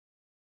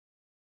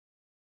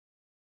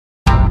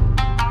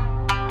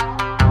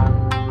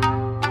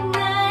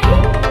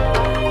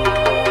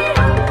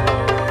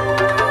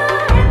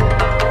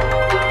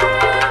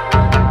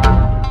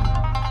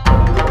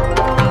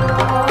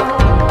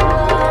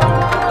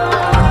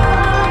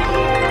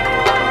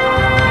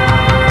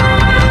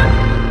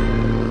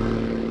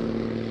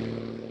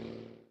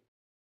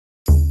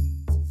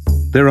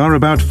There are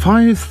about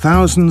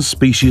 5,000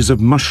 species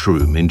of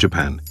mushroom in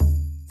Japan.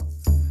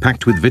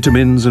 Packed with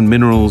vitamins and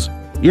minerals,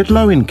 yet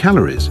low in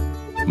calories,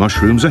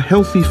 mushrooms are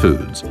healthy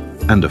foods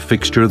and a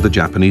fixture of the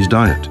Japanese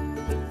diet.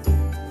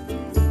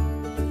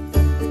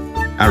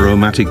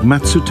 Aromatic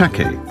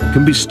matsutake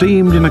can be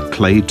steamed in a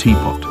clay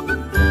teapot.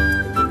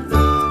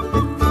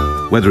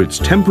 Whether it's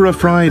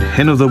tempura-fried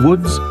hen of the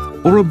woods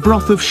or a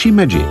broth of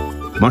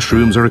shimeji,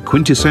 mushrooms are a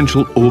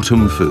quintessential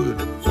autumn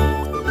food.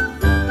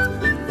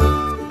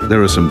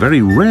 There are some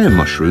very rare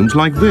mushrooms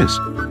like this,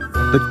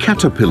 the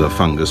caterpillar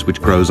fungus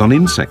which grows on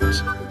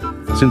insects.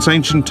 Since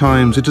ancient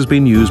times it has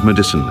been used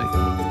medicinally.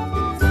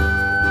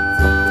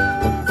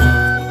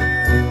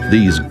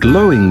 These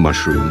glowing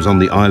mushrooms on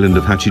the island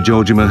of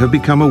Hachijojima have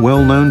become a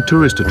well-known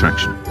tourist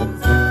attraction.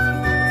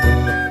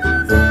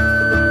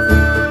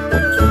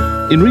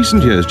 In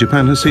recent years,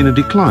 Japan has seen a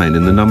decline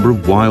in the number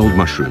of wild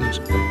mushrooms.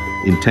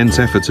 Intense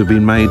efforts have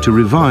been made to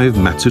revive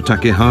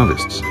matsutake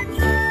harvests.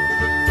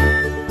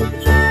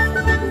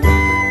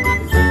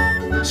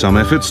 Some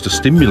efforts to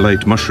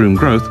stimulate mushroom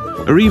growth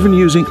are even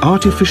using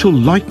artificial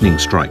lightning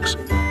strikes.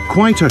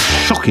 Quite a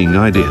shocking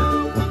idea.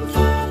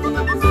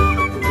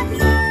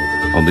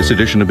 On this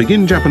edition of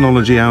Begin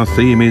Japanology, our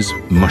theme is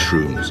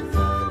mushrooms.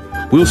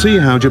 We'll see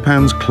how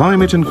Japan's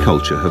climate and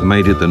culture have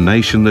made it the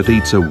nation that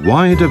eats a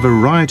wider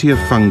variety of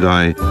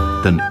fungi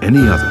than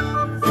any other.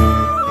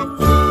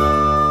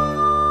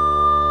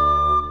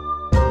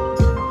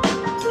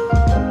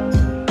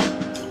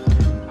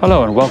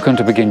 Hello and welcome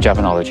to Begin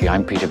Japanology.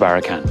 I'm Peter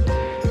Barakan.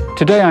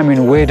 Today I'm in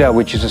Ueda,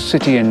 which is a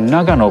city in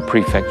Nagano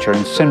Prefecture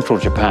in central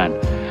Japan,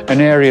 an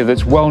area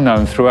that's well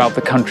known throughout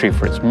the country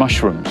for its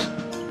mushrooms.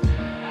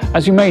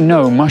 As you may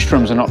know,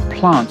 mushrooms are not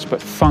plants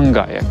but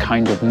fungi, a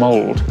kind of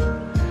mold.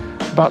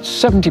 About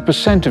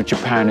 70% of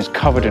Japan is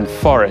covered in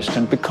forest,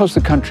 and because the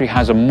country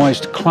has a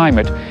moist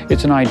climate,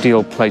 it's an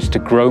ideal place to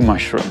grow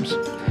mushrooms.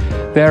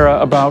 There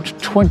are about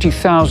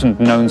 20,000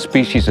 known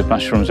species of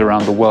mushrooms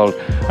around the world,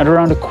 and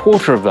around a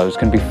quarter of those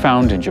can be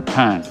found in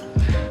Japan.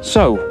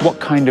 So,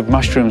 what kind of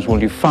mushrooms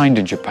will you find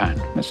in Japan?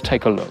 Let's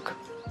take a look.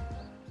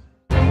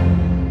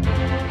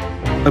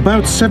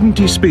 About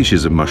 70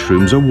 species of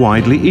mushrooms are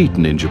widely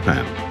eaten in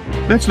Japan.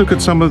 Let's look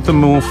at some of the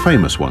more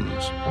famous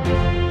ones.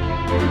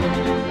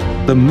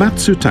 The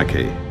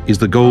matsutake is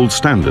the gold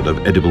standard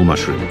of edible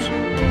mushrooms.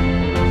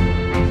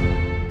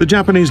 The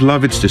Japanese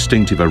love its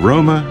distinctive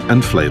aroma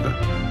and flavor.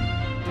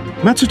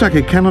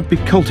 Matsutake cannot be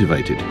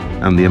cultivated,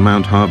 and the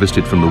amount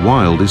harvested from the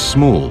wild is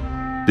small.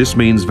 This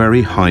means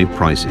very high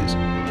prices.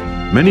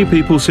 Many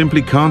people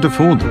simply can't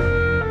afford them.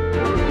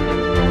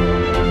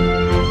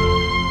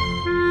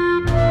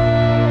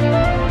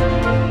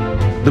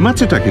 The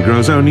matsutake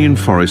grows only in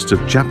forests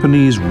of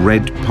Japanese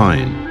red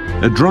pine,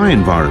 a dry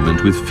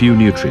environment with few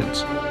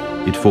nutrients.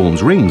 It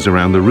forms rings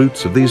around the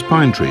roots of these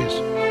pine trees.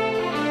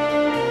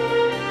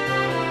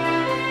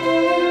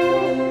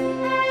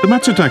 The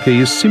matsutake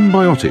is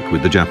symbiotic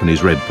with the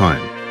Japanese red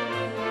pine.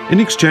 In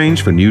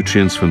exchange for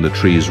nutrients from the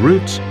tree's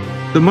roots,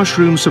 the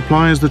mushroom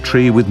supplies the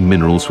tree with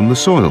minerals from the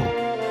soil.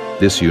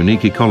 This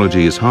unique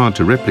ecology is hard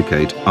to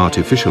replicate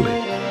artificially.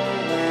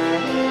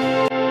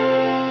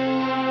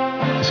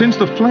 Since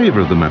the flavor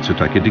of the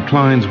matsutake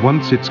declines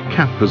once its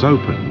cap has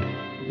opened,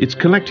 it's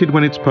collected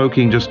when it's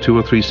poking just 2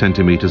 or 3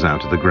 centimeters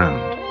out of the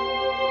ground.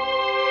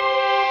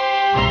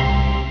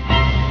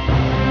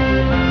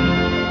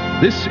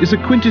 This is a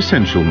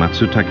quintessential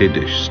matsutake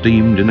dish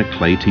steamed in a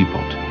clay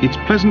teapot. Its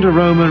pleasant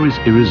aroma is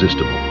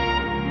irresistible.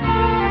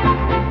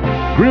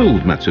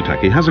 Grilled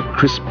matsutake has a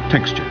crisp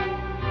texture.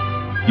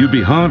 You'd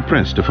be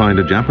hard-pressed to find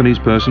a Japanese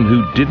person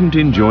who didn't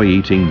enjoy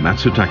eating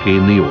matsutake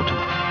in the autumn.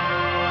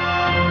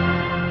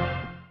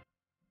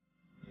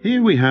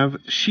 Here we have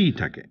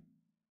shiitake.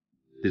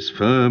 This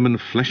firm and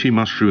fleshy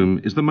mushroom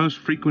is the most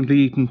frequently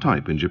eaten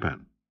type in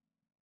Japan.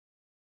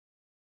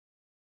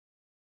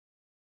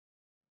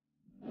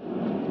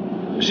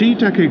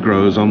 Shiitake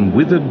grows on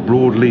withered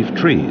broadleaf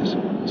trees,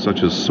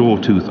 such as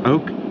sawtooth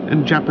oak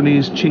and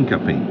Japanese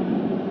chinkapin.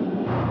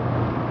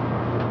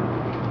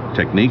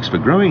 Techniques for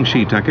growing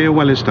shiitake are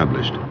well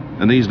established,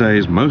 and these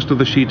days most of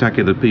the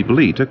shiitake that people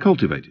eat are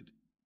cultivated.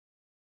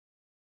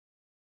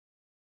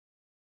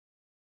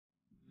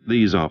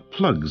 These are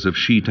plugs of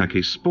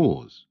shiitake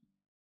spores.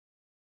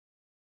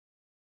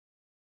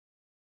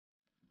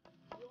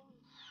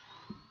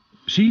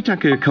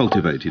 Shiitake are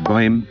cultivated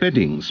by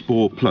embedding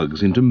spore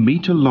plugs into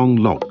metre-long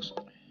logs,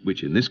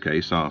 which in this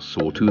case are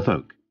sawtooth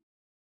oak.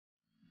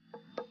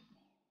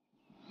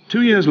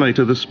 2 years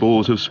later, the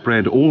spores have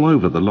spread all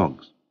over the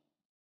logs.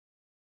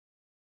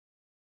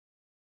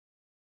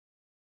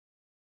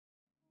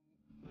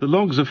 The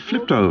logs are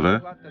flipped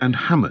over and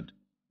hammered.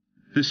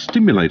 This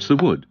stimulates the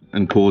wood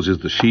and causes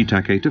the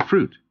shiitake to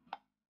fruit.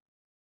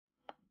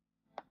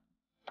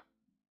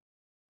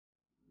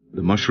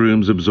 The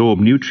mushrooms absorb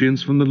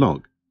nutrients from the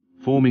log,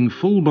 forming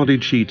full-bodied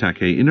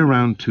shiitake in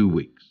around 2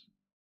 weeks.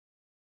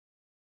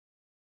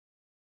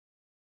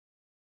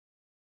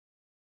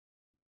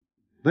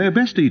 They are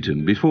best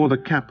eaten before the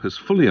cap has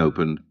fully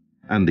opened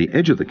and the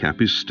edge of the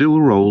cap is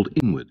still rolled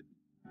inward.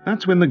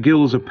 That's when the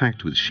gills are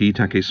packed with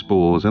shiitake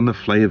spores and the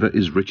flavour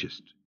is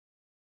richest.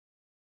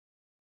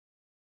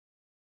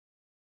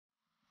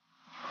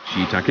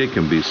 Shiitake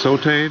can be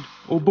sautéed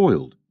or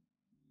boiled.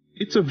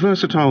 It's a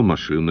versatile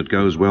mushroom that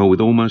goes well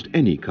with almost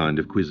any kind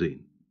of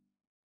cuisine.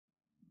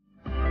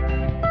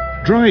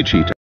 Dried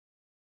shiitake.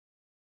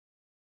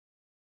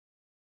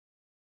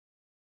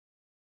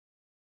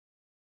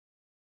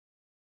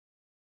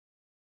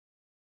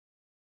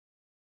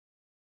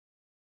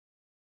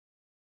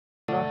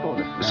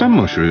 Some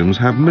mushrooms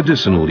have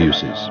medicinal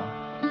uses.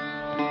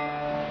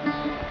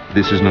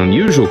 This is an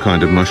unusual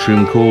kind of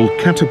mushroom called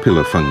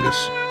caterpillar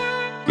fungus.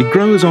 It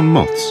grows on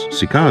moths,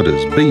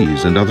 cicadas,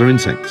 bees and other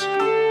insects.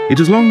 It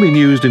has long been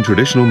used in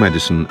traditional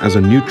medicine as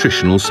a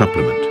nutritional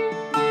supplement.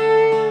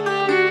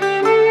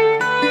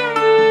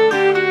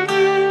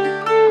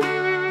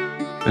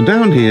 And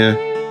down here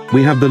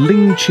we have the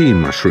ling chi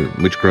mushroom,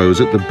 which grows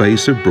at the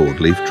base of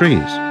broadleaf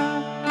trees.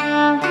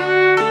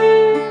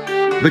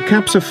 The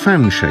caps are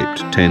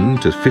fan-shaped, 10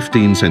 to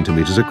 15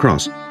 centimetres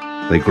across.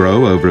 They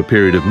grow over a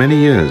period of many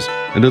years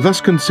and are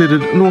thus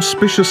considered an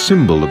auspicious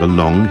symbol of a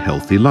long,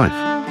 healthy life.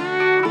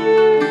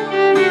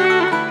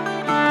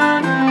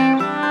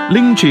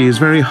 Ling chi is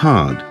very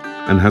hard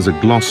and has a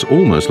gloss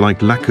almost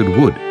like lacquered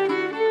wood.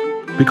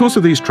 Because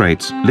of these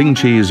traits, ling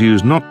chi is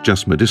used not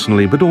just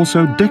medicinally but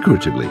also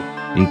decoratively,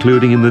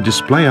 including in the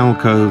display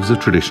alcoves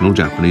of traditional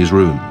Japanese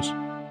rooms.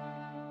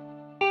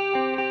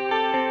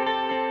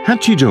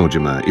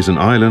 Hachijojima is an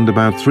island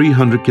about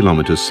 300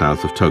 kilometers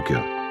south of Tokyo.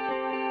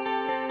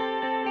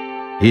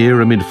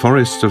 Here, amid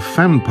forests of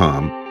fan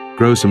palm,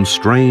 grow some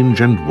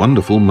strange and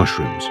wonderful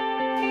mushrooms.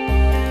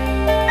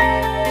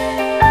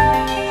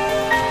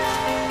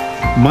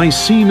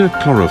 Mycena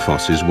chlorophyll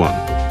is one.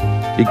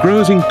 It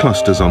grows in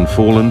clusters on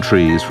fallen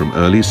trees from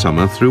early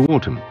summer through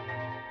autumn.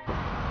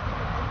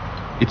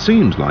 It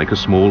seems like a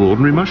small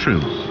ordinary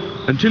mushroom,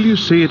 until you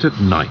see it at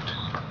night,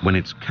 when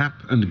its cap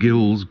and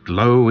gills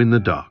glow in the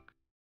dark.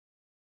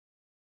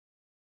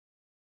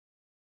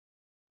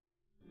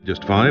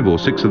 Just 5 or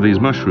 6 of these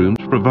mushrooms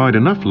provide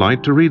enough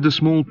light to read the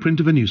small print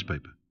of a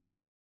newspaper.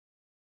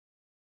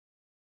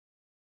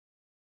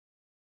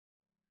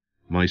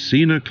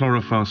 Mycena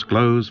chlorophyll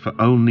glows for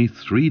only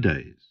 3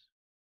 days.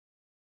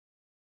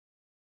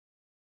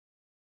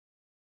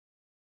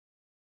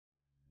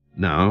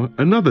 Now,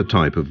 another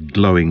type of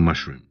glowing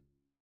mushroom.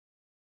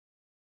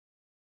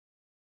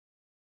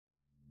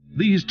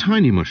 These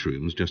tiny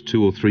mushrooms, just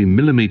 2 or 3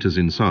 millimeters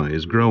in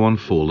size, grow on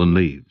fallen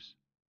leaves.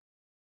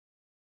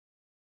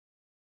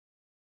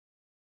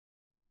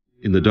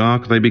 In the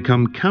dark, they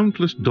become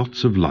countless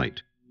dots of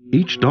light,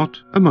 each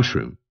dot a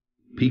mushroom,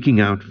 peeking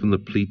out from the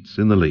pleats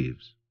in the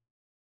leaves.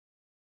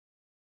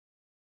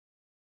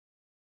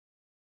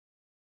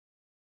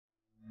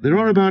 There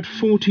are about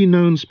 40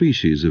 known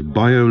species of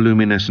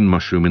bioluminescent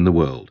mushroom in the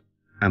world,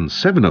 and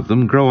 7 of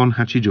them grow on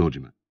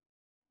Hachijojima.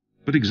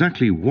 But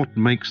exactly what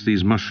makes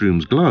these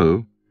mushrooms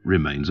glow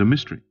remains a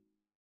mystery.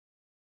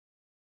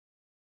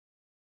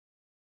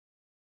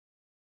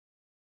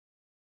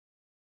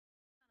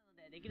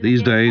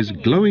 These days,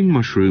 glowing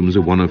mushrooms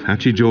are one of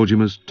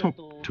Hachijojima's top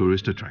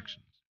tourist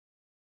attractions.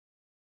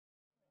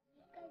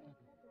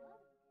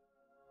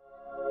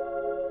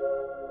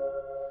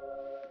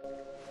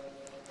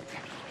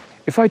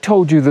 If I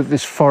told you that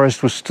this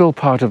forest was still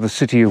part of the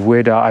city of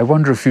Ueda, I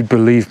wonder if you'd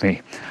believe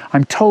me.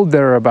 I'm told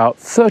there are about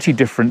 30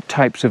 different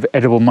types of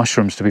edible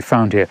mushrooms to be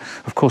found here.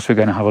 Of course, we're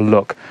going to have a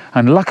look.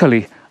 And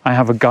luckily, I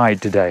have a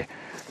guide today,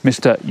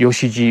 Mr.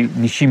 Yoshiji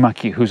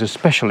Nishimaki, who's a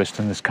specialist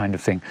in this kind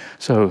of thing.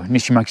 So,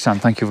 Nishimaki-san,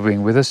 thank you for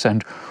being with us.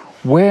 And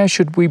where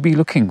should we be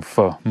looking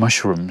for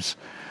mushrooms?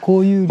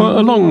 Well,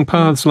 along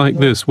paths like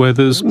this, where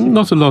there's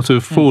not a lot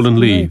of fallen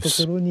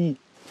leaves. Well,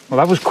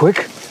 that was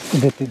quick.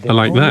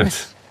 Like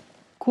that.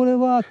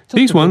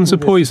 These ones are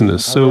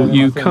poisonous, so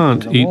you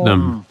can't eat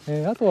them.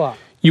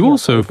 You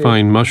also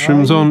find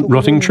mushrooms on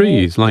rotting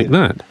trees, like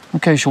that.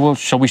 Okay,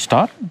 shall we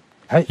start?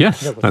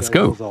 Yes, let's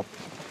go.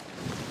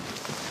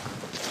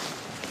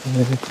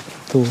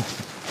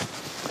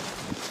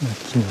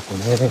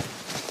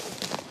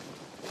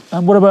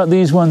 And what about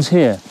these ones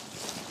here?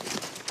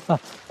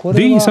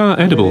 These are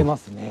edible.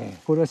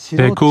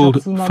 They're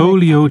called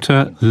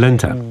Foliota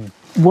lenta.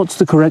 What's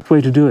the correct way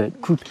to do it?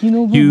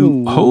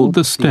 You hold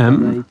the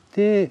stem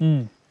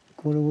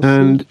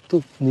and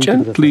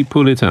gently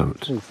pull it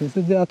out.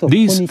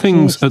 These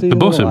things at the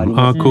bottom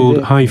are called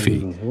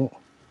hyphae.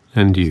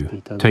 And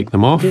you take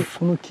them off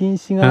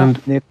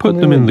and put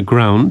them in the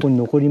ground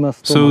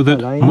so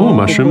that more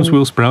mushrooms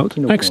will sprout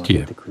next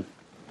year.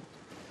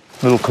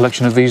 A little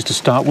collection of these to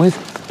start with.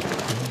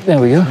 There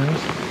we go.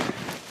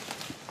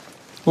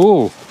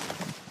 Oh,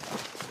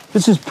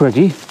 this is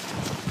pretty.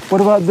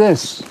 What about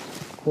this?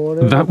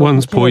 That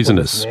one's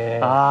poisonous.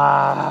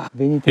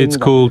 It's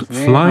called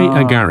fly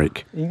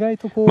agaric.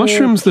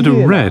 Mushrooms that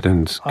are red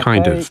and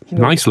kind of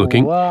nice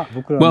looking,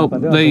 well,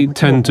 they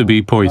tend to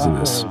be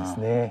poisonous.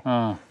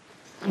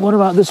 What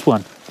about this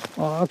one?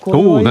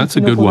 Oh, that's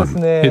a good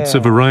one. It's a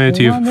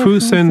variety of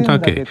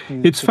fusentake.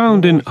 It's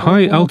found in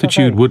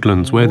high-altitude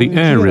woodlands where the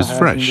air is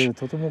fresh.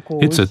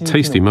 It's a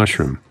tasty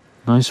mushroom.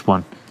 Nice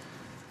one.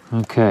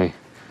 Okay.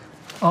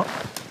 Oh,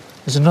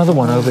 there's another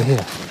one over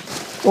here.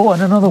 Oh,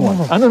 and another one,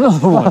 and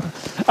another one,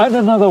 and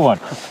another one,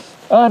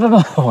 and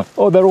another one.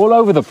 Oh, they're all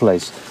over the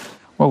place.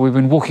 Well, we've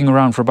been walking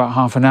around for about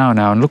half an hour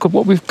now, and look at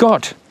what we've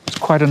got. It's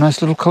quite a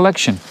nice little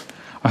collection.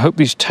 I hope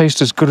these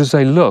taste as good as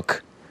they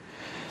look.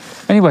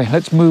 Anyway,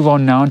 let's move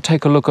on now and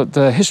take a look at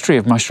the history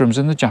of mushrooms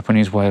in the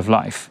Japanese way of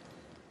life.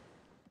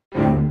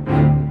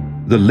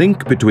 The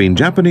link between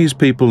Japanese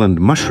people and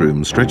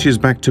mushrooms stretches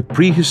back to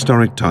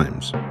prehistoric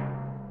times.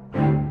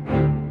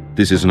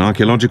 This is an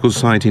archaeological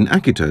site in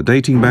Akita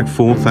dating back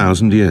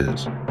 4,000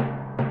 years.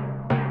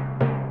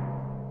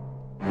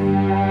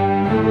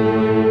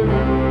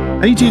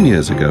 18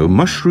 years ago,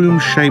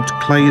 mushroom-shaped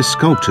clay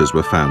sculptures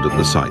were found at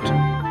the site.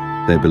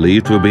 They're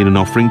believed to have been an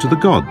offering to the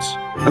gods,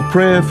 a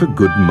prayer for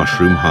good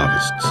mushroom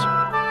harvests.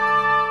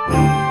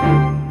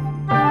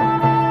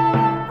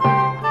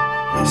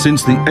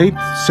 Since the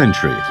 8th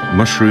century,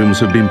 mushrooms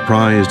have been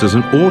prized as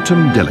an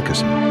autumn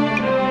delicacy.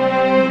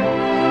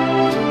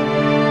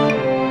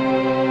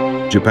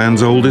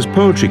 Japan's oldest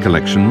poetry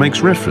collection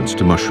makes reference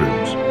to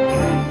mushrooms.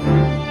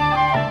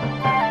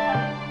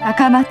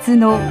 赤松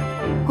の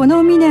こ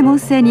の峰も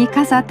背に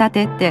傘立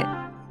てて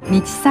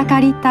道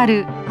盛りた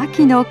る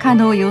秋の香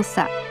のよ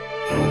さ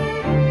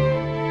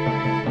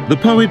The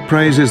poet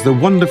praises the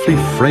wonderfully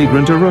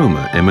fragrant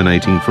aroma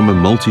emanating from a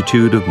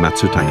multitude of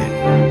matsutake.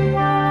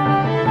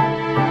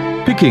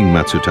 Picking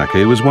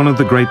matsutake was one of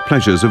the great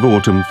pleasures of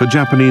autumn for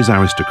Japanese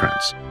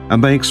aristocrats,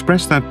 and they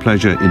expressed that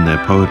pleasure in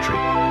their poetry.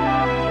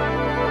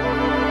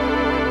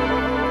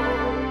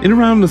 In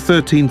around the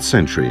 13th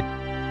century,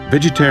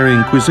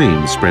 vegetarian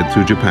cuisine spread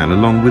through Japan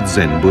along with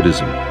Zen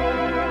Buddhism.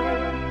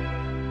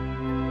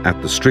 At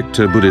the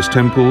stricter Buddhist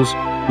temples,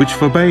 which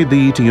forbade the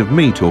eating of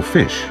meat or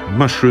fish,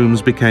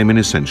 mushrooms became an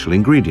essential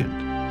ingredient.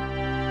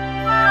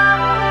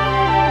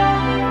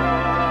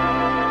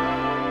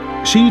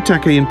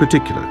 Shiitake in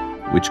particular,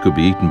 which could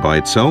be eaten by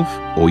itself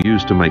or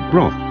used to make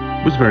broth,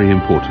 was very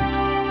important.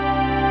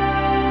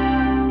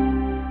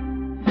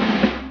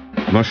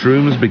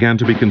 Mushrooms began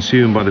to be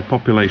consumed by the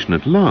population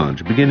at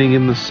large beginning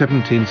in the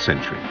 17th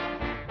century.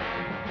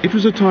 It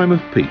was a time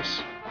of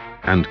peace,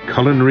 and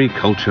culinary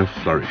culture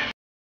flourished.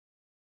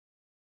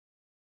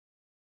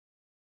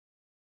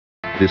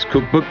 This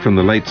cookbook from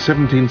the late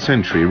 17th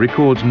century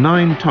records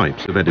 9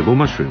 types of edible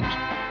mushrooms,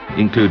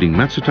 including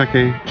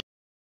matsutake,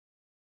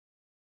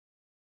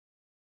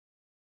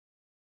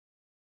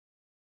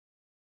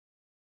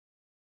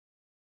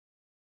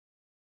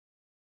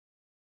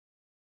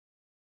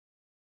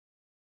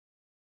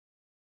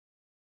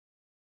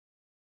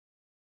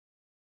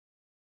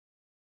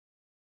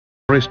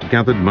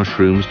 forest-gathered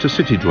mushrooms to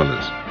city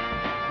dwellers.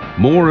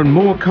 More and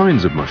more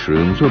kinds of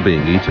mushrooms were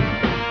being eaten.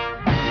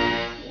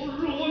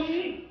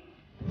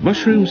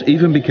 Mushrooms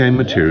even became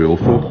material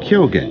for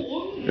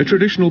kyoge, a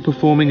traditional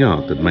performing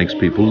art that makes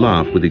people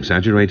laugh with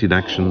exaggerated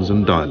actions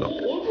and dialogue.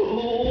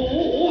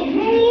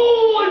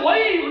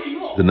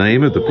 The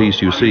name of the piece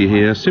you see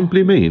here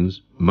simply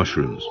means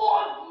mushrooms.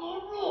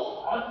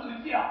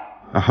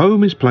 A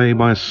home is plagued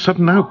by a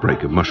sudden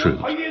outbreak of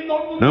mushrooms.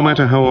 No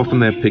matter how often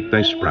they're picked,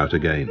 they sprout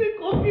again.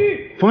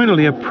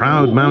 Finally, a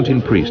proud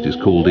mountain priest is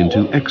called in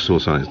to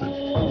exorcise them.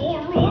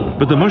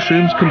 But the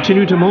mushrooms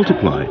continue to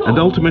multiply and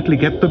ultimately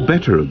get the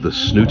better of the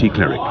snooty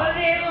cleric.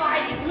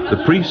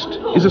 The priest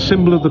is a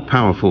symbol of the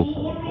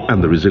powerful,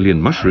 and the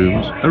resilient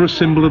mushrooms are a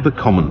symbol of the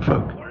common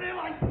folk.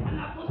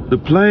 The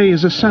play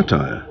is a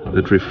satire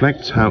that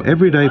reflects how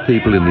everyday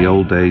people in the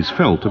old days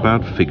felt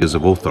about figures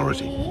of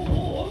authority.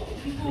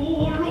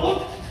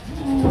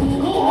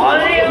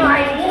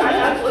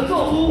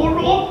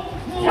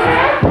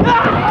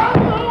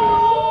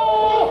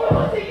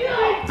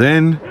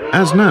 Then,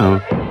 as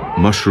now,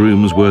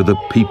 mushrooms were the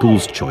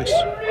people's choice.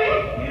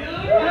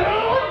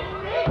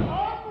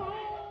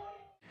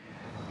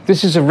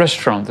 This is a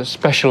restaurant that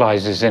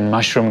specializes in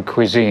mushroom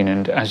cuisine,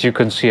 and as you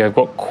can see, I've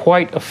got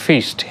quite a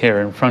feast here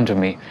in front of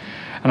me.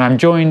 And I'm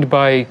joined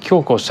by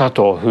Kyoko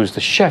Sato, who's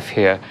the chef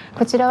here.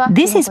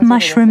 This is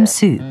mushroom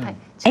soup.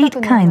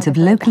 8 kinds of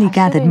locally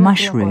gathered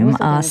mushroom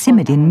are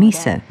simmered in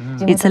miso.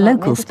 It's a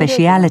local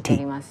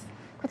speciality.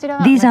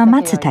 These are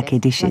matsutake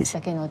dishes,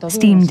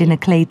 steamed in a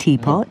clay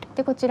teapot,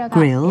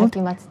 grilled,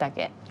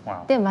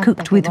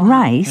 cooked with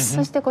rice,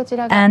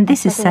 and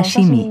this is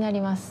sashimi.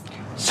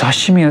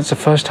 Sashimi, that's the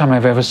first time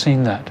I've ever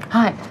seen that.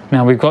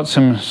 Now we've got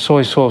some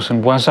soy sauce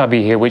and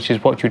wasabi here, which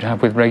is what you'd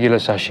have with regular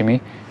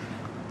sashimi.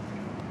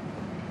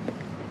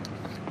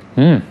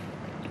 My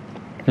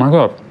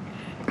God.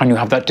 And you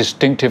have that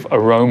distinctive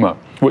aroma,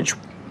 which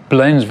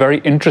blends very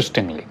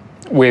interestingly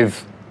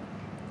with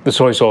the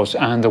soy sauce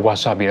and the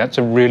wasabi. That's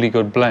a really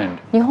good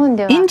blend.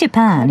 In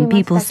Japan,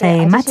 people say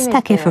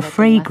matsutake for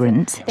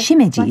fragrance,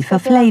 shimeji for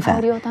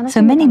flavor.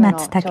 So many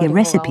matsutake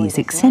recipes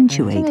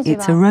accentuate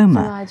its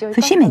aroma. For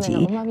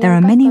shimeji, there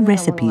are many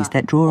recipes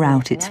that draw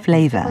out its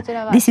flavor.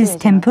 This is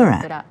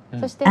tempura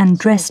and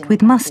dressed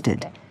with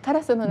mustard.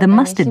 The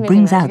mustard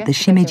brings out the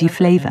shimeji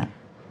flavor.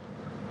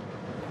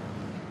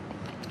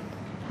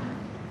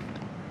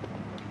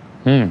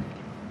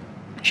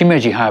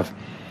 Shimeji have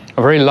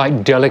a very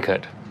light,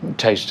 delicate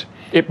taste.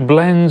 It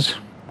blends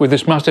with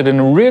this mustard in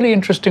a really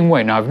interesting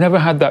way. Now, I've never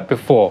had that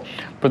before,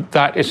 but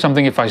that is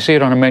something, if I see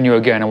it on a menu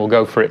again, I will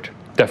go for it,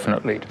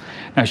 definitely.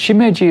 Now,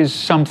 shimeji is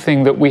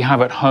something that we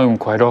have at home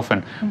quite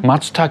often.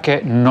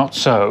 Matsutake, not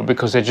so,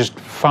 because they're just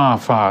far,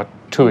 far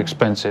too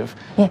expensive.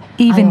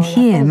 Even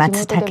here,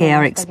 matsutake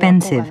are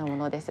expensive,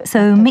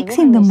 so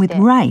mixing them with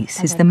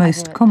rice is the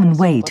most common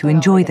way to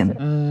enjoy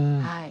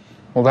them.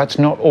 Well, that's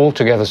not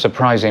altogether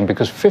surprising,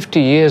 because 50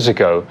 years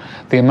ago,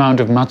 the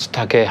amount of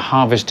matsutake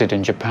harvested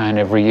in Japan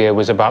every year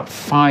was about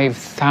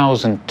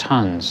 5,000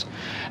 tons.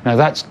 Now,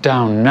 that's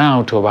down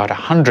now to about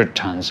 100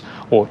 tons,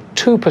 or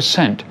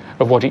 2%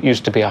 of what it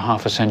used to be a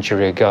half a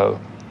century ago.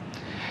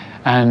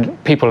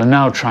 And people are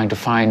now trying to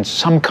find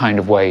some kind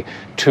of way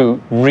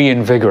to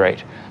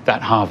reinvigorate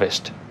that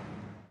harvest.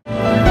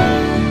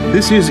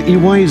 This is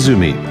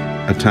Iwaizumi,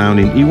 a town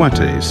in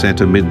Iwate set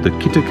amid the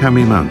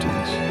Kitakami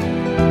Mountains.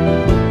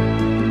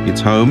 It's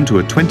home to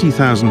a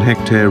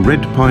 20,000-hectare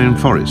red pine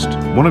forest,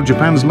 one of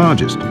Japan's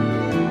largest.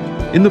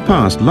 In the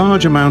past,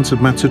 large amounts of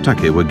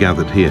matsutake were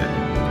gathered here.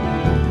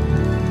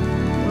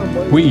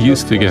 We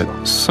used to get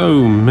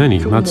so many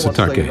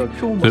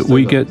matsutake that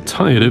we get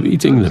tired of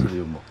eating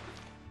them.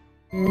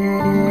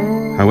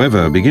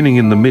 However, beginning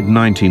in the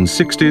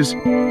mid-1960s,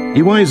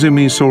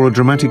 Iwaizumi saw a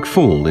dramatic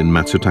fall in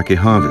matsutake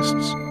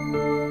harvests.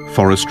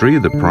 Forestry,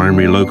 the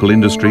primary local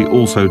industry,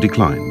 also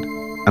declined,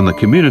 and the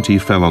community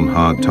fell on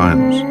hard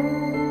times.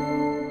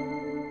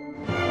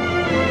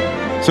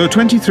 So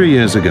 23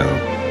 years ago,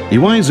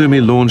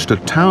 Iwaizumi launched a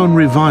town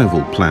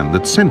revival plan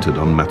that centered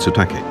on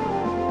matsutake.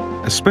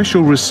 A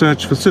special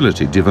research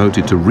facility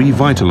devoted to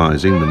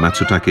revitalizing the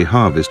matsutake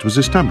harvest was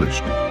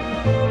established.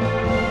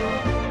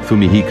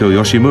 Fumihiko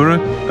Yoshimura,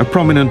 a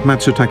prominent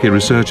matsutake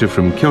researcher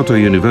from Kyoto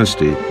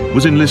University,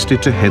 was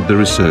enlisted to head the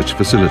research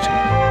facility.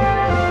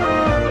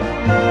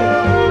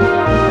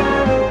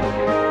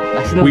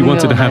 We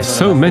wanted to have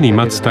so many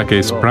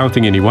matsutake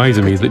sprouting in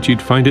Iwaizumi that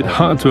you'd find it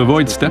hard to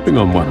avoid stepping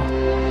on one.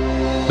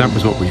 That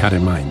was what we had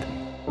in mind.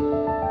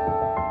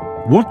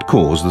 What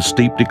caused the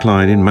steep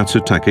decline in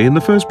matsutake in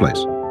the first place?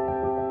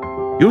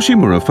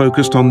 Yoshimura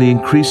focused on the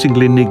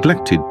increasingly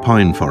neglected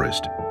pine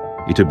forest.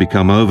 It had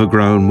become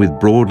overgrown with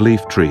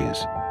broadleaf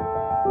trees.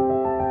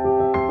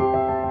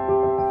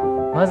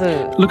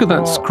 Look at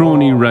that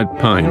scrawny red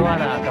pine.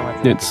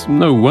 It's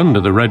no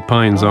wonder the red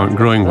pines aren't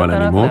growing well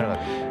anymore.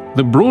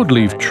 The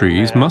broadleaf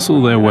trees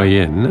muscle their way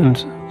in and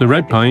the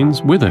red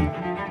pines wither.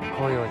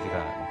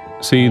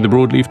 See the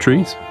broadleaf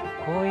trees?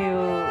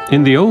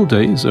 In the old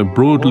days, a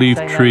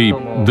broadleaf tree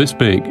this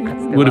big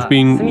would have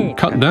been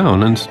cut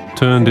down and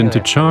turned into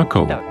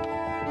charcoal.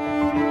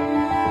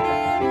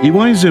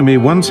 Iwaizumi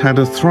once had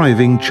a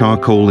thriving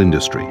charcoal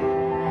industry.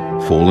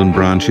 Fallen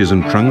branches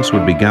and trunks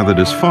would be gathered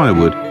as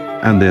firewood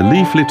and their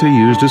leaf litter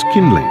used as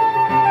kindling.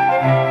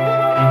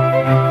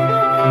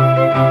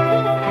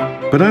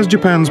 But as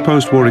Japan's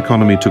post-war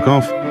economy took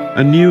off,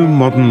 a new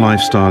modern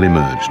lifestyle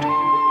emerged,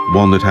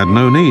 one that had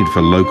no need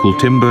for local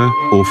timber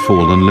or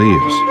fallen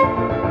leaves.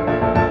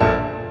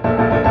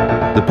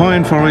 The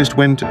pine forest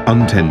went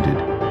untended,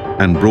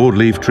 and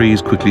broadleaf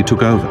trees quickly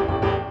took over.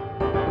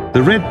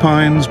 The red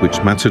pines, which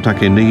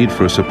matsutake need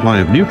for a supply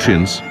of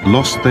nutrients,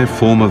 lost their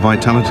former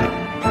vitality.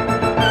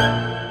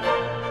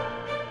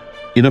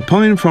 In a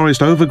pine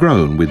forest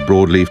overgrown with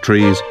broadleaf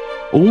trees,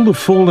 all the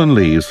fallen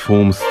leaves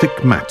form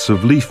thick mats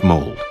of leaf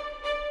mold.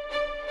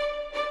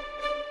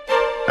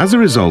 As a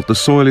result, the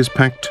soil is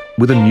packed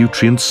with a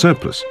nutrient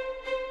surplus,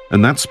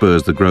 and that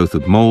spurs the growth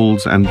of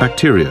molds and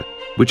bacteria,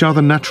 which are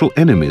the natural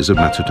enemies of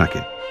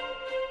matsutake.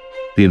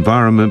 The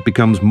environment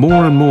becomes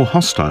more and more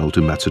hostile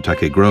to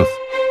matsutake growth.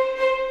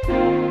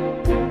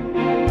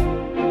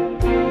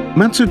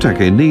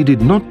 Matsutake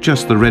needed not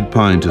just the red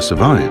pine to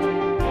survive,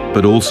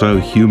 but also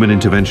human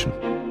intervention.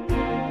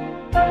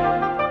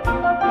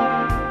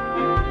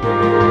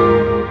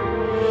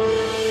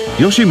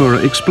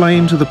 Yoshimura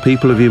explained to the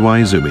people of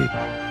Iwaizumi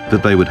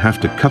that they would have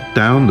to cut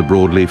down the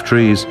broadleaf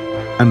trees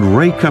and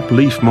rake up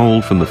leaf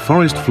mold from the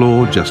forest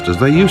floor just as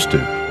they used to.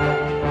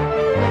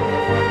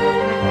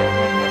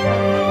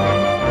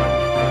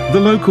 The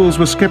locals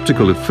were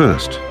skeptical at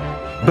first,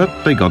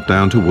 but they got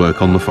down to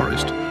work on the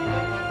forest.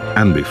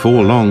 And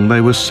before long,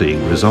 they were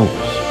seeing results.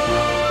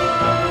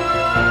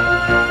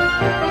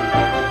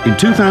 In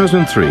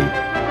 2003,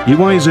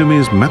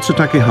 Iwaizumi's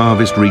matsutake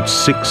harvest reached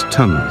 6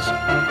 tons,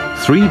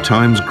 3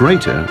 times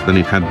greater than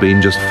it had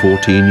been just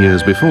 14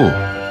 years before.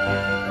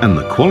 And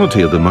the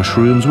quality of the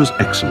mushrooms was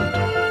excellent,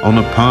 on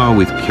a par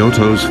with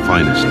Kyoto's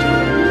finest.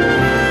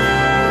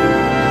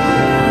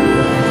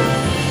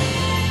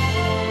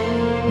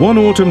 One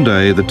autumn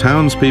day, the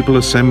townspeople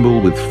assemble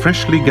with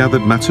freshly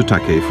gathered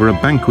matsutake for a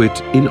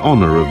banquet in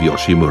honor of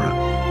Yoshimura.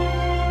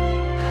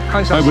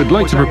 I would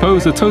like to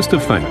propose a toast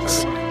of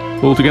thanks.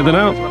 All together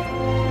now.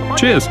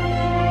 Cheers!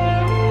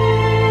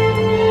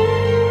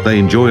 They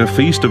enjoy a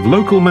feast of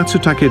local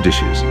matsutake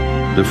dishes,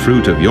 the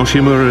fruit of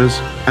Yoshimura's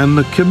and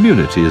the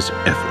community's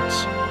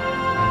efforts.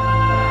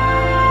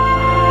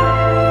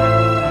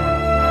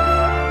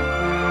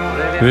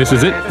 This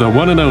is it, the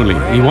one and only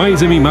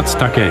Iwaizumi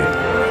Matsutake.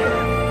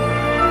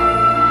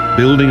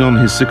 Building on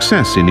his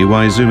success in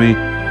Iwaizumi,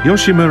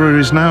 Yoshimura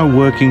is now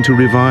working to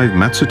revive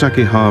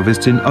matsutake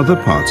harvests in other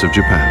parts of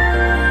Japan.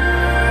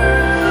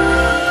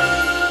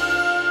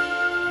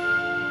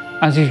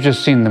 As you've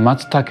just seen, the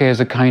matsutake is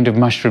a kind of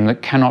mushroom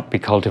that cannot be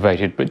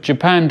cultivated, but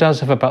Japan does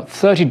have about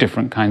 30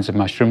 different kinds of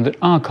mushroom that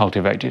are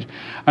cultivated.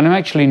 And I'm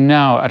actually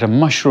now at a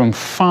mushroom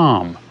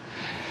farm.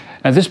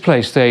 At this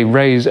place, they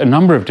raise a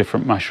number of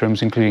different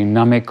mushrooms, including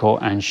nameko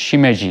and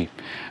shimeji.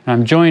 And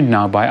I'm joined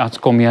now by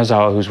Atsuko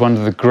Miyazawa, who's one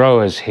of the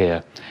growers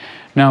here.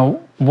 Now,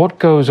 what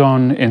goes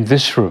on in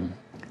this room?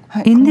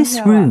 In this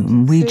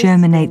room, we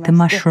germinate the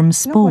mushroom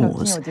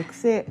spores.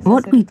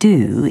 What we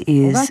do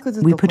is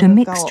we put a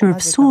mixture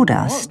of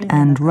sawdust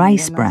and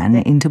rice bran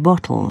into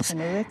bottles,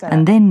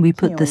 and then we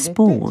put the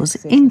spores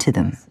into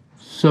them.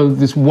 So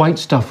this white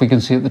stuff we can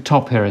see at the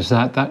top here, is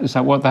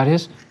that what that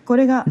is?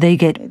 They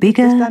get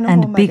bigger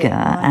and bigger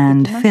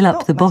and fill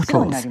up the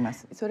bottles.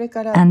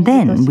 And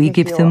then we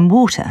give them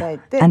water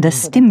and a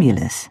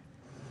stimulus.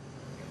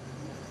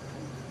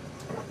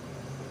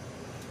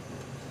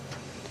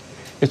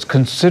 It's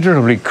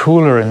considerably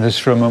cooler in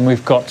this room, and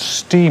we've got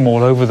steam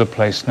all over the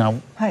place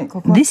now.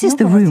 This is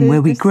the room where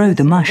we grow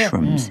the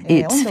mushrooms.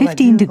 It's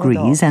 15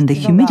 degrees and the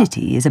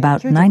humidity is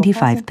about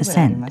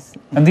 95%.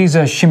 And these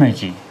are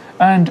shimeji.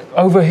 And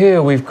over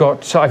here we've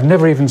got, so I've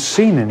never even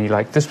seen any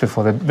like this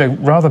before. They're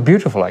rather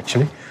beautiful,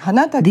 actually.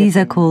 These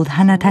are called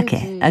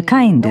hanatake, a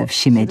kind of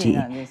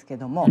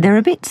shimeji. They're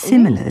a bit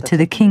similar to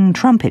the king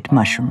trumpet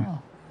mushroom.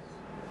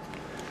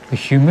 The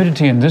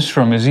humidity in this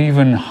room is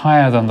even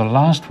higher than the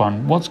last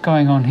one. What's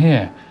going on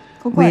here?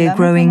 We're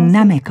growing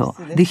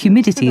nameko. The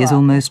humidity is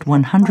almost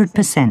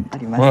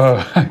 100%.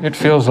 Whoa, it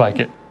feels like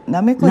it.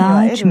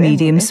 Large,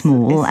 medium,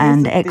 small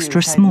and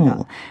extra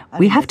small.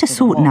 We have to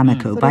sort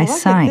nameko by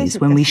size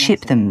when we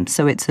ship them,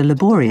 so it's a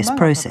laborious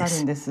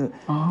process.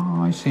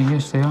 Oh, I see.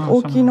 Yes, they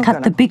are.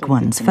 Cut the big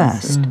ones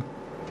first.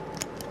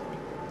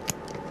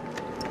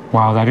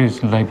 Wow, that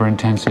is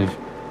labor-intensive.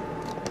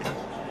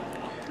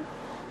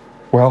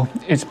 Well,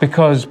 it's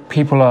because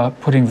people are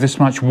putting this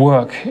much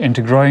work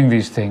into growing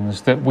these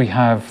things that we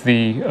have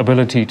the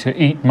ability to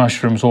eat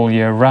mushrooms all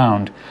year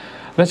round.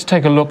 Let's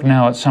take a look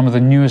now at some of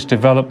the newest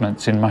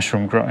developments in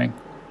mushroom growing.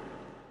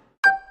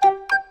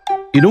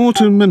 In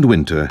autumn and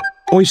winter,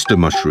 oyster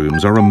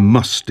mushrooms are a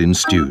must in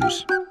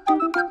stews.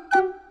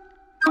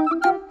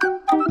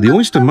 The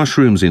oyster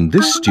mushrooms in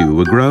this stew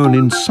were grown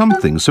in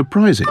something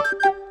surprising.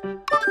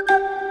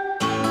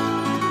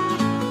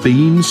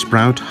 Bean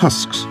sprout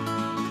husks.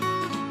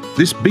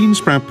 This bean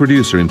sprout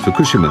producer in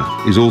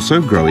Fukushima is also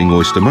growing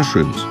oyster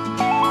mushrooms.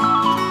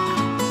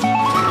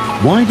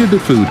 Why did the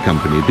food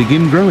company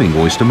begin growing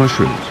oyster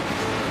mushrooms?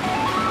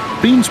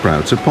 Bean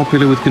sprouts are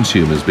popular with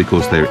consumers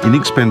because they're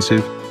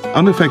inexpensive,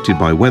 unaffected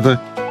by weather,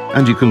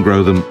 and you can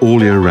grow them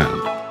all year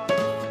round.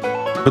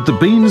 But the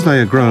beans they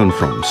are grown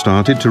from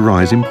started to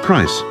rise in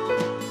price,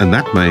 and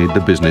that made the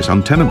business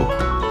untenable.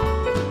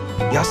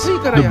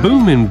 The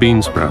boom in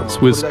bean sprouts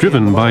was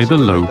driven by the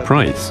low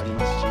price.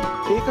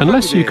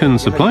 Unless you can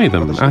supply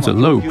them at a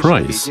low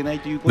price,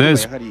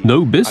 there's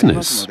no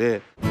business.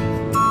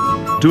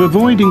 To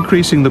avoid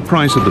increasing the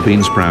price of the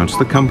bean sprouts,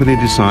 the company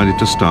decided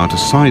to start a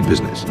side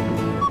business.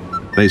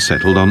 They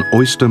settled on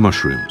oyster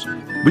mushrooms,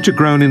 which are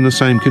grown in the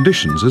same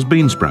conditions as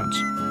bean sprouts.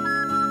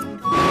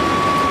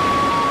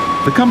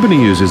 The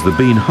company uses the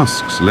bean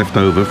husks left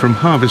over from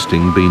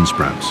harvesting bean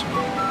sprouts.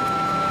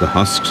 The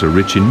husks are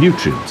rich in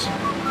nutrients,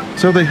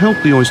 so they help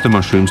the oyster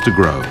mushrooms to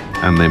grow,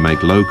 and they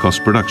make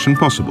low-cost production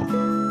possible.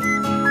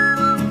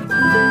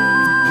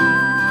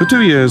 For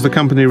 2 years, the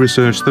company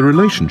researched the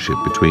relationship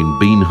between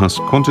bean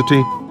husk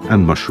quantity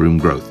and mushroom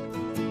growth.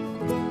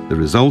 The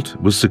result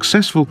was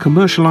successful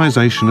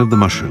commercialization of the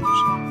mushrooms.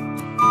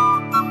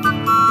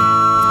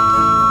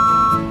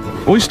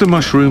 Oyster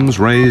mushrooms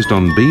raised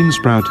on bean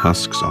sprout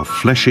husks are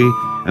fleshy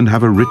and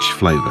have a rich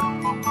flavor.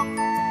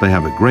 They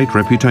have a great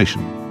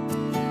reputation.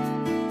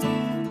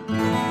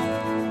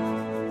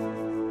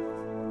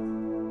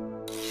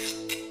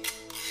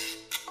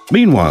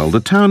 Meanwhile, the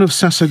town of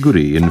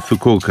Sasaguri in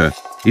Fukuoka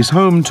is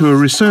home to a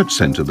research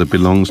center that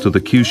belongs to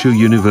the Kyushu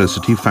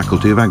University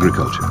Faculty of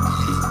Agriculture.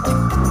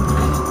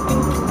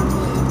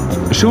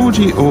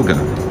 Shoji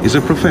Oga is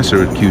a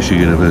professor at Kyushu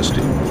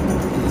University.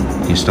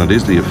 He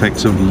studies the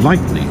effects of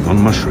lightning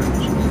on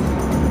mushrooms.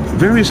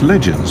 Various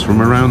legends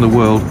from around the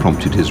world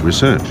prompted his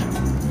research.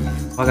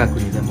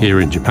 Here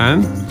in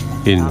Japan,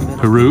 in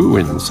Peru,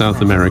 in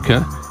South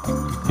America,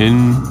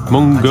 in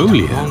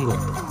Mongolia.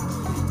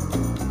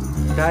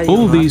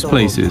 All these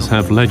places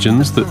have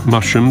legends that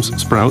mushrooms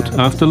sprout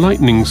after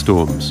lightning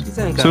storms.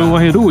 So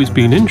I had always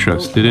been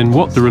interested in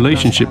what the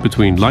relationship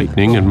between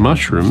lightning and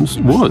mushrooms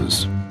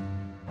was.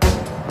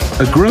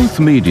 A growth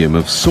medium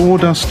of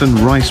sawdust and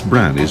rice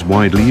bran is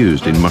widely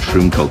used in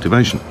mushroom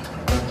cultivation.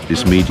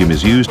 This medium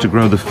is used to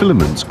grow the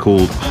filaments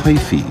called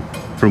hyphae,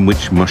 from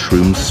which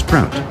mushrooms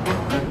sprout.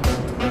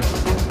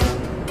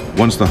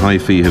 Once the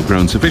hyphae have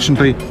grown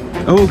sufficiently,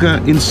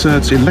 Olga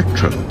inserts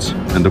electrodes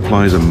and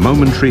applies a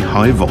momentary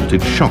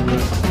high-voltage shock.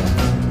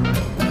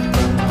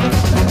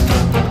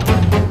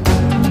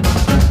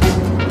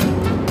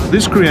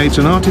 This creates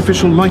an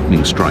artificial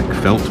lightning strike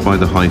felt by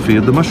the hyphae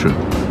of the mushroom.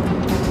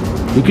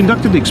 He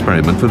conducted the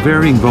experiment for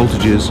varying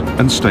voltages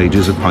and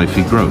stages of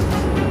hyphae growth.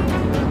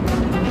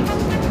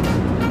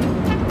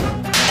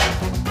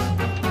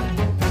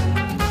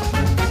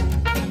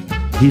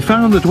 He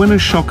found that when a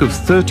shock of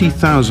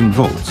 30,000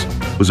 volts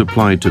was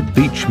applied to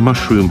beech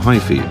mushroom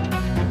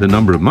hyphae, the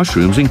number of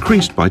mushrooms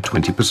increased by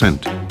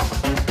 20%.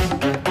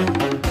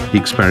 He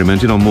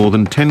experimented on more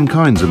than 10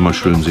 kinds of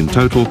mushrooms in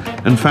total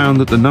and found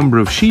that the number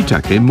of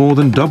shiitake more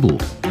than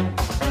doubled.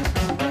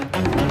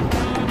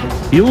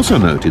 He also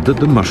noted that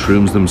the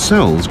mushrooms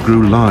themselves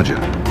grew larger.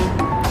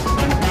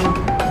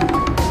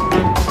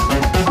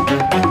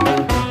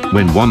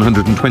 When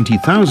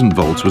 120,000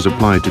 volts was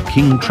applied to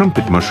king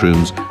trumpet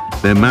mushrooms,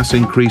 their mass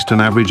increased an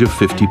average of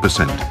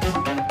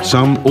 50%.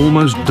 Some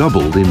almost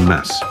doubled in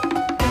mass.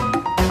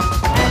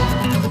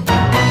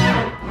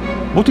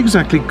 What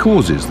exactly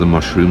causes the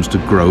mushrooms to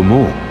grow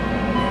more?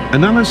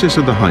 Analysis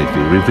of the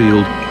hyphae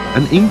revealed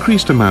an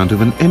increased amount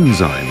of an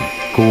enzyme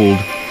called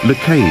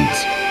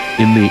lacase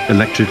in the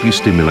electrically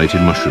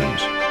stimulated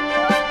mushrooms.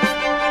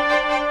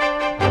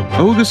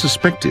 Olga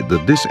suspected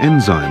that this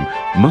enzyme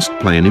must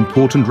play an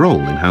important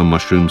role in how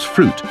mushrooms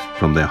fruit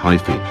from their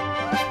hyphae.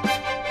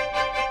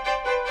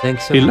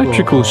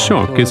 Electrical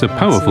shock is a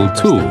powerful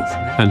tool,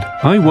 and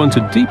I want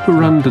a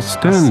deeper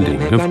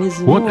understanding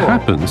of what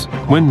happens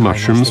when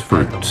mushrooms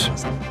fruit.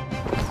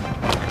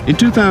 In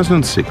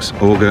 2006,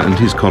 Olga and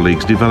his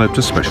colleagues developed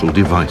a special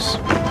device.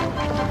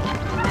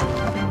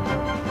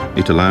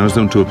 It allows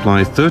them to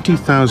apply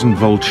 30,000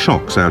 volt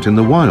shocks out in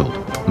the wild,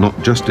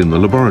 not just in the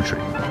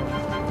laboratory.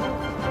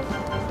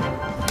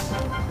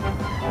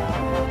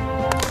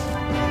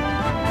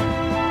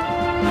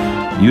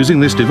 Using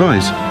this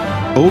device,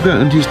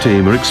 Olga and his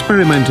team are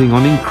experimenting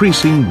on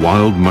increasing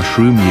wild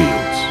mushroom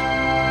yields.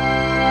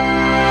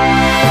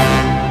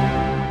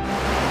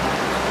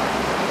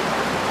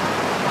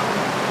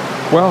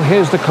 Well,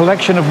 here's the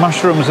collection of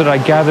mushrooms that I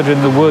gathered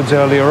in the woods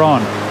earlier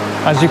on.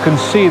 As you can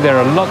see, there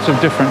are lots of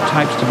different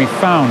types to be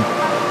found.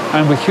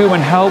 And with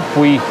human help,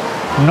 we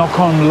knock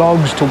on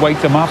logs to wake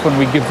them up, and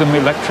we give them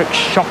electric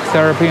shock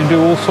therapy and do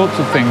all sorts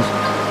of things.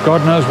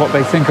 God knows what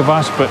they think of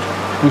us, but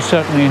we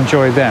certainly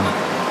enjoy them.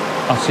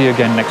 I'll see you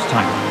again next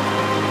time.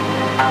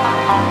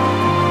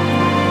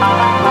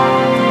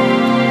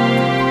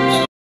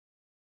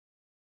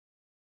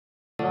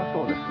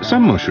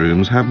 Some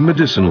mushrooms have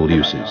medicinal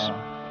uses.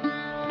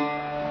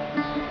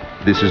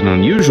 This is an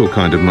unusual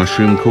kind of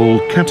mushroom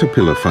called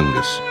caterpillar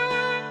fungus.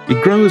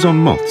 It grows on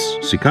moths,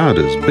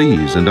 cicadas,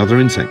 bees and other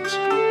insects.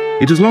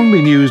 It has long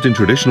been used in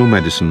traditional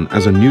medicine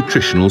as a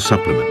nutritional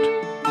supplement.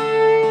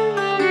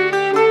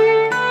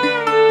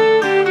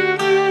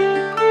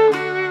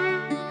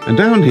 And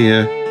down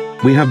here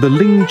we have the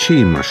ling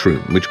chi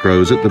mushroom, which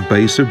grows at the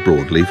base of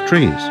broadleaf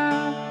trees.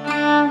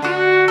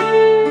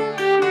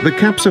 The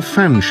caps are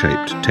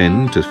fan-shaped,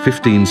 10 to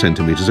 15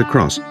 centimeters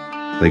across.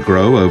 They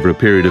grow over a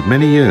period of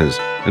many years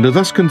and are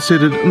thus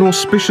considered an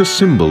auspicious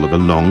symbol of a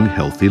long,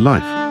 healthy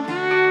life.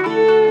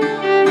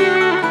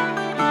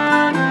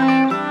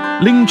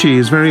 Ling chi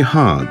is very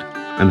hard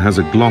and has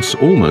a gloss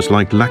almost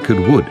like lacquered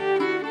wood.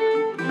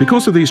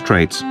 Because of these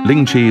traits,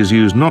 ling chi is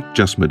used not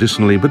just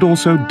medicinally but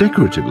also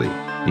decoratively,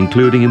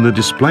 including in the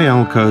display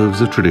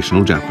alcoves of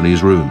traditional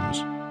Japanese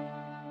rooms.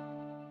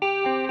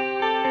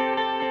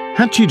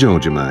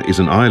 Hachijojima is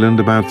an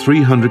island about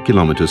 300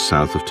 kilometers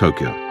south of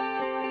Tokyo.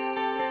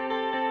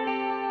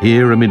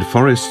 Here, amid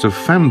forests of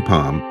fan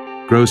palm,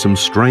 grow some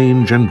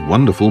strange and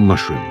wonderful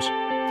mushrooms.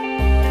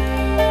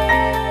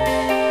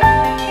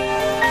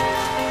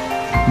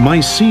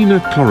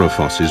 Mycena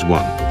chlorophyll is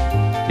one.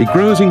 It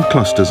grows in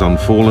clusters on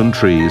fallen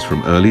trees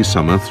from early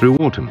summer through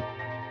autumn.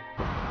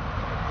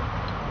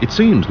 It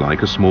seems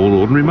like a small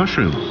ordinary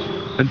mushroom,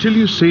 until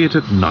you see it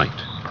at night,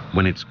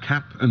 when its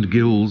cap and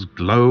gills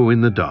glow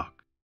in the dark.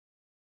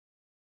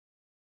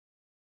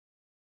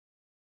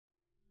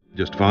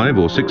 Just 5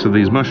 or 6 of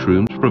these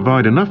mushrooms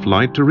provide enough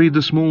light to read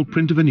the small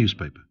print of a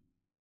newspaper.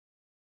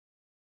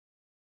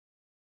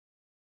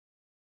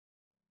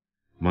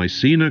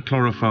 Mycena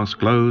chlorophyll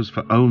glows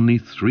for only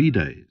 3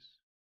 days.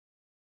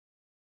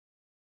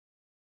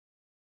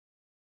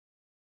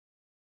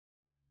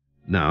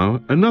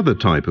 Now, another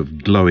type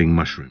of glowing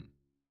mushroom.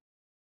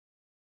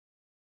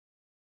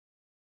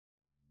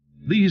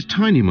 These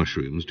tiny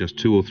mushrooms, just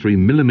 2 or 3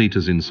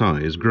 millimeters in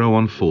size, grow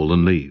on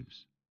fallen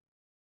leaves.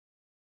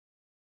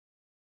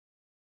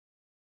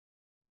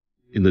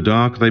 In the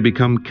dark, they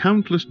become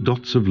countless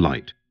dots of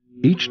light,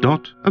 each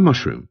dot a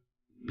mushroom,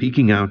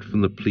 peeking out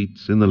from the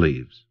pleats in the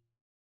leaves.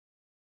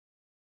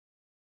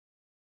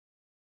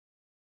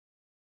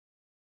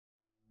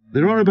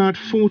 There are about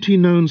 40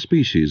 known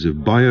species of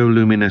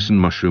bioluminescent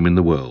mushroom in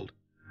the world,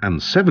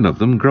 and 7 of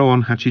them grow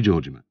on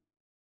Hachijojima.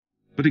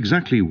 But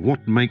exactly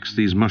what makes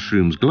these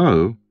mushrooms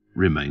glow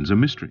remains a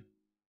mystery.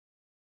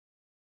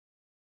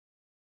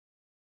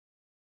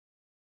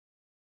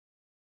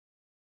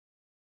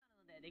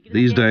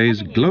 These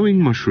days, glowing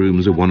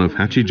mushrooms are one of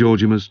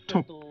Hachijojima's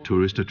top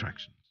tourist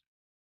attractions.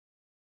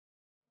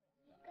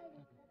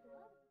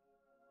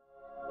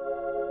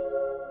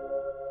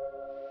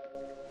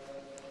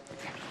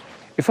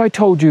 If I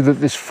told you that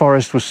this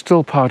forest was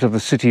still part of the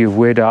city of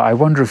Ueda, I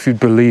wonder if you'd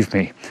believe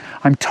me.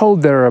 I'm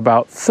told there are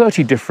about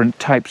 30 different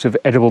types of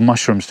edible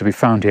mushrooms to be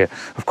found here.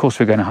 Of course,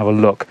 we're going to have a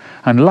look.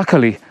 And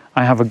luckily,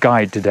 I have a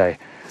guide today,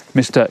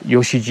 Mr.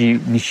 Yoshiji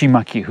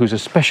Nishimaki, who's a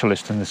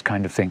specialist in this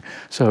kind of thing.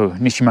 So,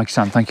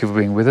 Nishimaki-san, thank you for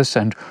being with us.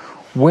 And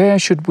where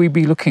should we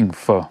be looking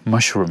for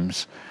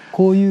mushrooms?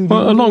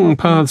 Well, along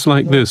paths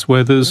like this,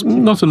 where there's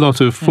not a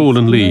lot of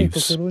fallen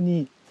leaves.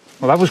 Well,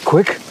 that was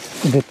quick.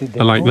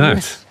 Like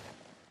that.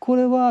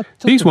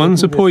 These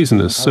ones are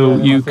poisonous, so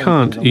you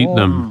can't eat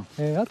them.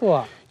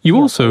 You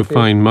also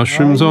find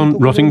mushrooms on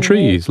rotting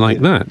trees, like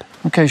that.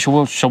 Okay,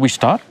 shall we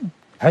start?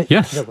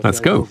 Yes, let's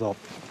go.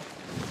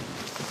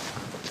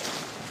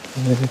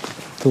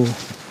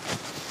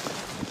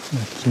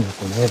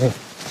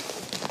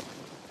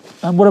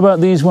 And what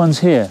about these ones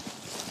here?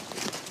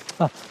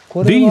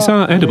 These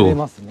are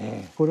edible.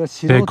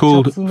 They're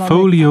called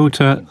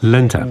Foliota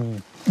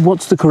lenta.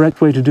 What's the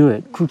correct way to do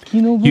it?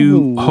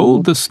 You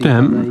hold the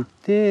stem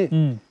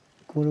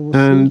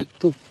and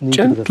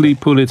gently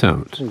pull it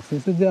out.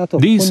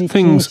 These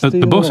things at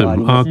the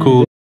bottom are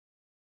called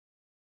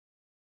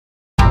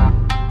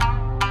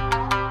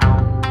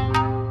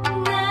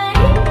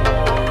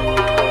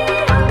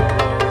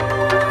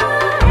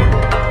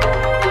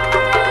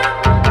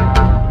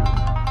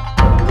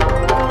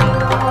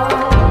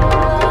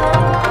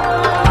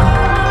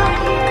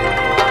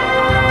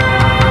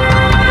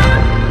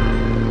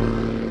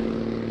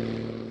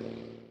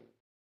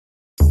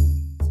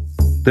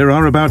There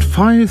are about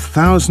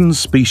 5,000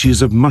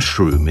 species of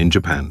mushroom in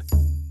Japan.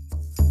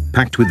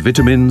 Packed with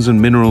vitamins and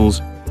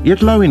minerals,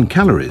 yet low in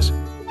calories,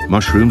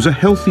 mushrooms are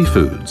healthy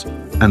foods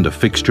and a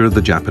fixture of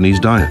the Japanese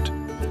diet.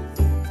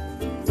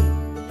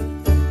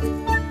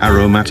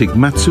 Aromatic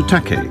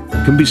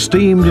matsutake can be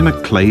steamed in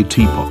a clay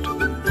teapot.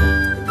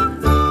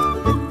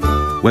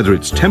 Whether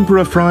it's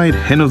tempura-fried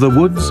hen of the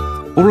woods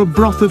or a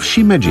broth of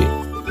shimeji,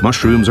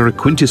 mushrooms are a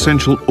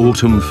quintessential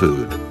autumn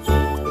food.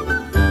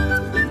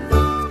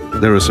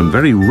 There are some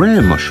very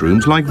rare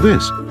mushrooms like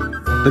this,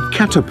 the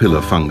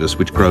caterpillar fungus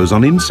which grows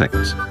on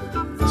insects.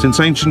 Since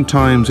ancient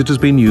times it has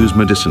been used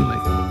medicinally.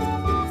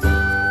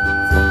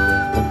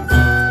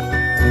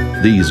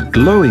 These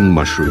glowing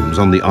mushrooms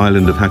on the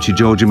island of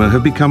Hachijojima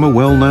have become a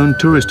well-known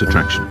tourist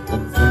attraction.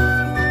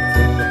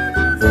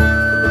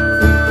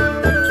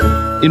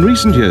 In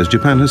recent years,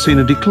 Japan has seen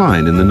a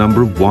decline in the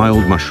number of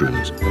wild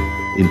mushrooms.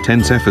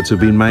 Intense efforts have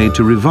been made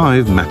to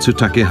revive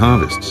matsutake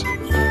harvests.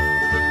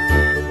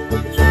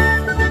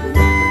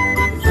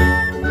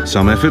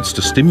 Some efforts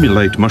to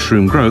stimulate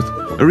mushroom growth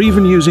are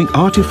even using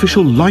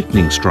artificial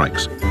lightning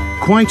strikes.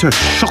 Quite a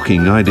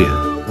shocking idea.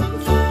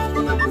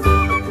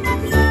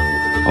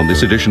 On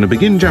this edition of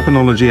Begin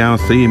Japanology, our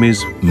theme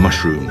is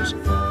mushrooms.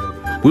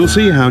 We'll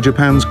see how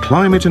Japan's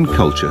climate and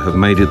culture have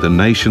made it the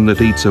nation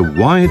that eats a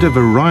wider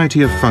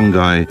variety of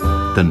fungi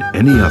than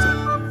any other.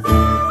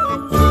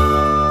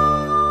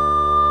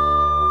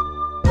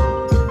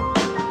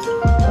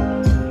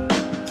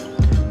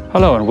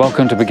 Hello and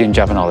welcome to Begin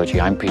Japanology.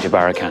 I'm Peter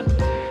Barakan.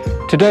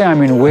 Today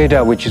I'm in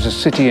Ueda, which is a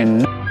city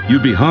in...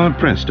 You'd be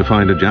hard-pressed to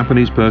find a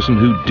Japanese person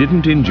who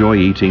didn't enjoy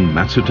eating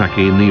matsutake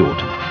in the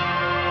autumn.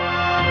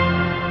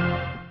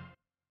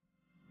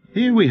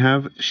 Here we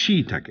have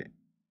shiitake.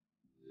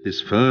 This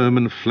firm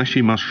and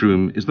fleshy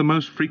mushroom is the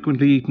most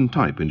frequently eaten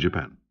type in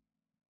Japan.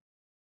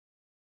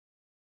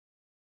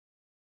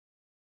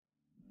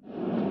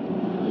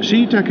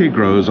 Shiitake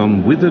grows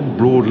on withered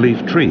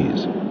broadleaf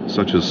trees,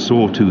 such as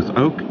sawtooth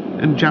oak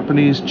and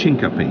Japanese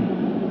chinkapin.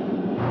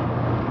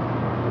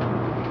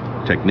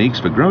 Techniques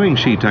for growing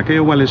shiitake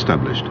are well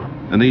established,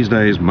 and these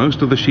days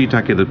most of the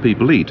shiitake that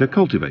people eat are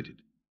cultivated.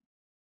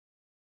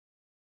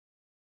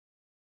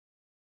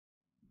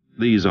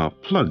 These are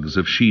plugs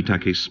of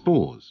shiitake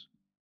spores.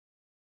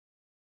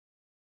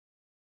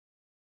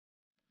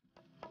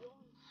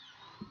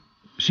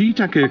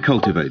 Shiitake are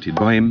cultivated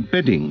by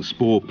embedding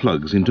spore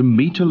plugs into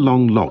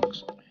metre-long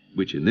logs,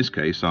 which in this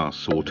case are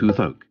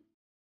sawtooth oak.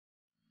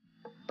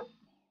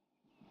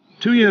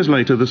 2 years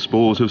later, the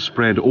spores have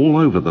spread all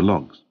over the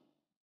logs.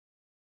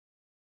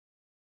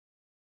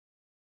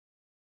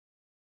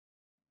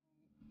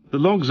 The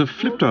logs are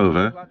flipped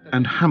over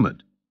and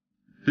hammered.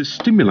 This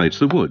stimulates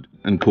the wood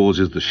and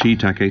causes the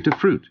shiitake to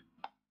fruit.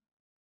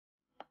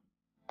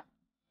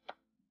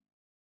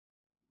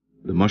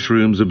 The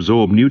mushrooms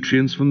absorb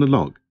nutrients from the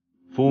log,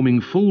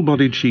 forming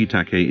full-bodied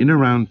shiitake in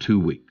around 2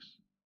 weeks.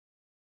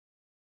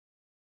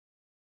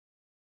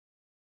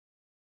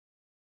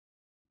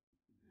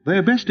 They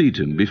are best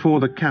eaten before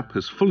the cap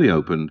has fully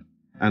opened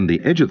and the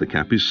edge of the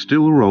cap is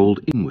still rolled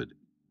inward.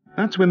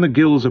 That's when the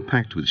gills are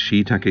packed with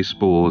shiitake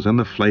spores and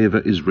the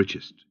flavour is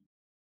richest.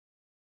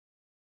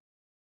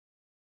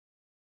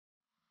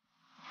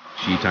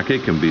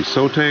 Shiitake can be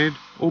sautéed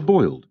or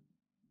boiled.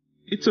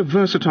 It's a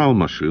versatile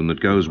mushroom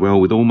that goes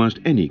well with almost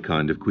any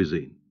kind of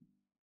cuisine.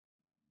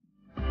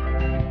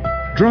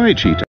 dry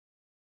cheetah.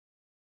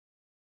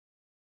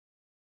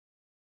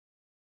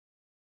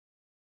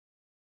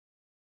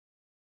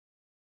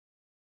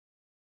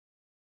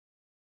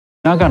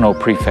 Nagano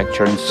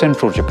Prefecture in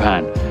central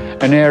Japan,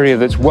 an area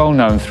that's well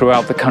known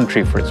throughout the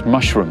country for its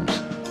mushrooms.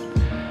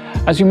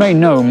 As you may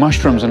know,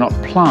 mushrooms are not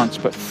plants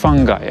but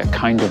fungi, a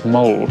kind of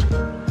mold.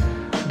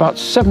 About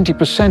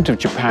 70% of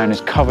Japan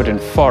is covered in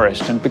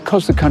forest, and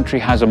because the country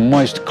has a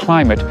moist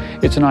climate,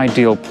 it's an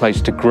ideal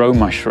place to grow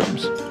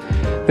mushrooms.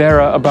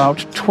 There are about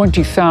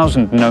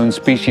 20,000 known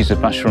species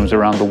of mushrooms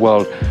around the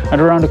world,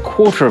 and around a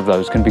quarter of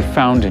those can be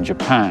found in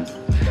Japan.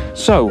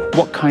 So,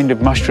 what kind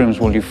of mushrooms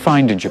will you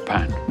find in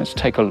Japan? Let's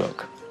take a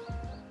look.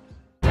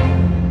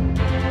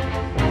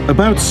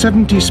 About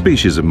 70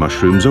 species of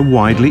mushrooms are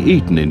widely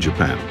eaten in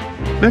Japan.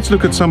 Let's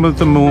look at some of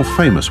the more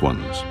famous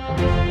ones.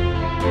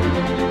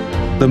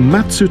 The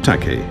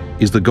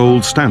matsutake is the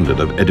gold standard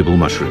of edible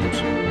mushrooms.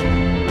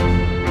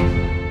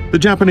 The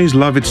Japanese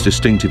love its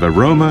distinctive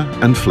aroma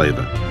and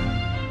flavor.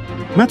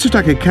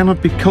 Matsutake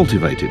cannot be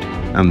cultivated,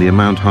 and the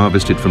amount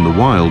harvested from the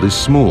wild is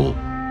small.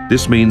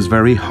 This means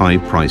very high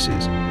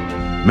prices.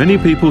 Many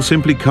people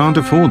simply can't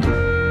afford them.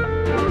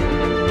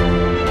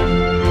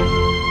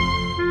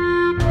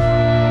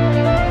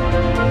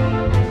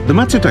 The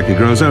matsutake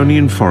grows only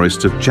in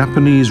forests of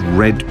Japanese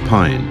red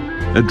pine,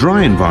 a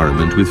dry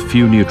environment with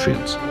few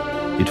nutrients.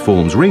 It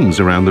forms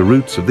rings around the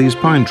roots of these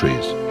pine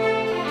trees.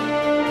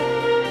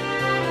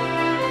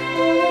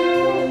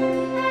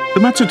 The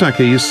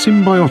matsutake is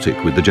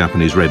symbiotic with the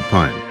Japanese red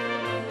pine.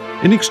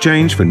 In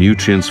exchange for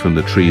nutrients from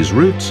the tree's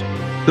roots,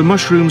 the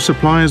mushroom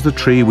supplies the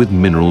tree with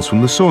minerals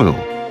from the soil.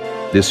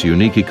 This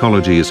unique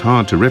ecology is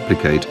hard to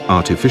replicate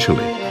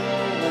artificially.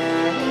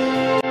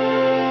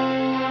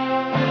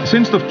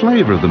 Since the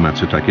flavor of the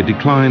matsutake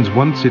declines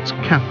once its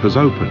cap has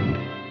opened,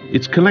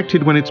 it's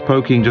collected when it's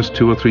poking just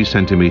 2 or 3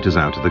 centimeters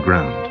out of the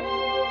ground.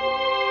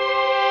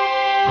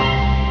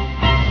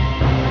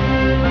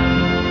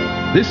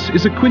 This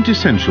is a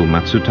quintessential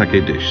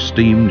matsutake dish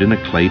steamed in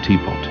a clay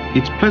teapot.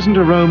 Its pleasant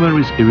aroma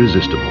is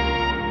irresistible.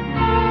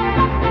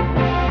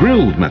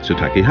 Grilled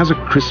matsutake has a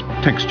crisp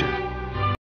texture.